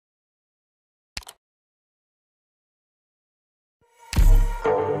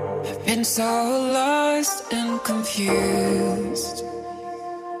Been so lost and confused.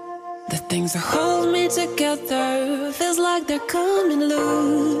 The things that hold me together feels like they're coming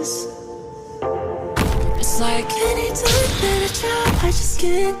loose. It's like any time that I try, I just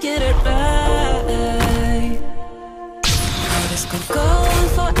can't get it right. How this could go on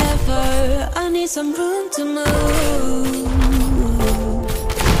forever, I need some room to move.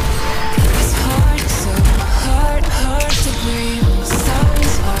 It's hard, so hard to breathe.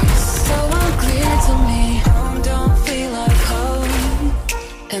 Stars are so unclear to me. Home don't feel like home,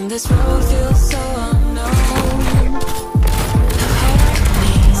 and this road feels so unknown. The heart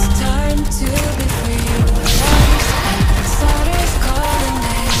needs time to be free. Lives and starters calling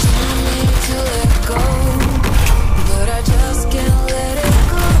me. I need to let go, but I just can't let it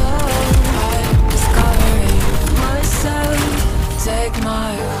go. I'm discovering myself. Take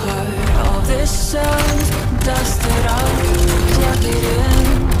my heart, all this sound, dust it out, plug it in.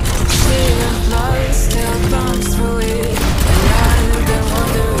 See the blood still comes through it, and I've been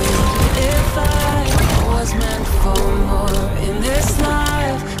wondering if I was meant for more in this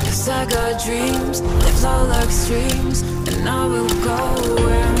life. 'Cause I got dreams, they flow like streams, and I will go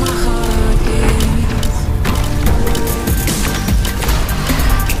where my